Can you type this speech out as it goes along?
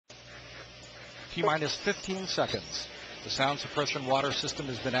T-minus 15 seconds. The sound suppression water system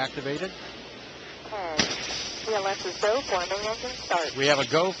has been activated. 10. VLS is go for main engine start. We have a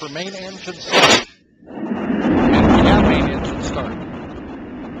go for main engine start. And we have main engine start.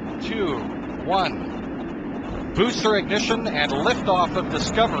 2, 1. Booster ignition and liftoff of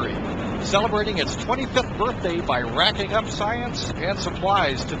Discovery, celebrating its 25th birthday by racking up science and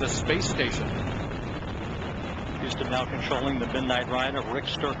supplies to the space station. Houston now controlling the midnight ride of Rick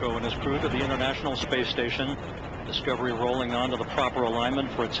Sturckow and his crew to the International Space Station. Discovery rolling on to the proper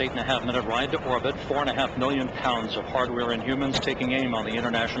alignment for its 8.5-minute ride to orbit. 4.5 million pounds of hardware and humans taking aim on the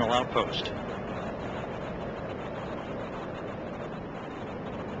International Outpost.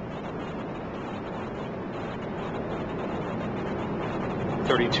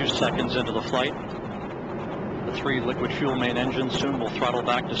 "32 seconds into the flight. The 3 liquid fuel main engines soon will throttle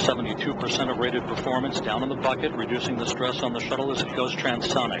back to 72% of rated performance, down in the bucket, reducing the stress on the shuttle as it goes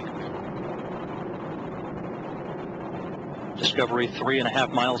transonic. Discovery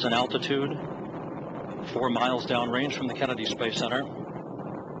 3.5 miles in altitude, 4 miles downrange from the Kennedy Space Center.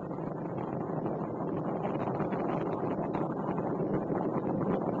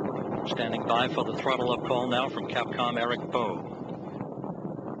 Standing by for the throttle up call now from Capcom Eric Bowe.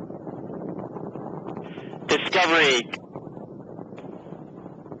 Discovery.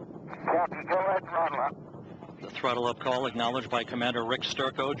 The throttle up call acknowledged by Commander Rick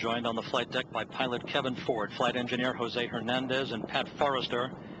Sturckow, joined on the flight deck by pilot Kevin Ford, flight engineer Jose Hernandez, and Pat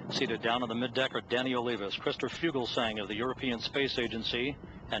Forrester. Seated down on the middeck are Danny Olivas, Christopher Fugelsang of the European Space Agency,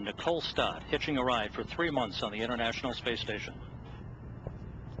 and Nicole Stott, hitching a ride for 3 months on the International Space Station.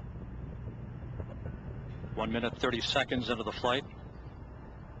 1 minute 30 seconds into the flight.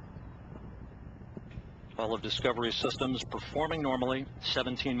 All of Discovery's systems performing normally.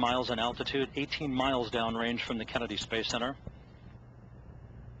 17 miles in altitude, 18 miles downrange from the Kennedy Space Center.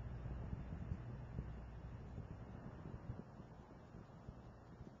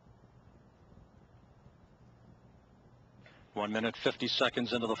 One minute 50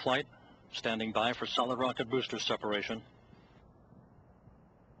 seconds into the flight. Standing by for solid rocket booster separation.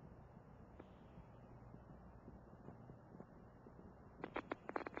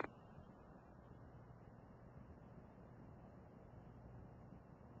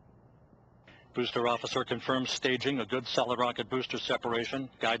 Booster officer confirms staging a good solid rocket booster separation.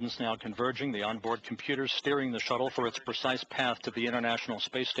 Guidance now converging, the onboard computers steering the shuttle for its precise path to the International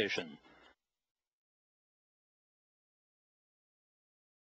Space Station.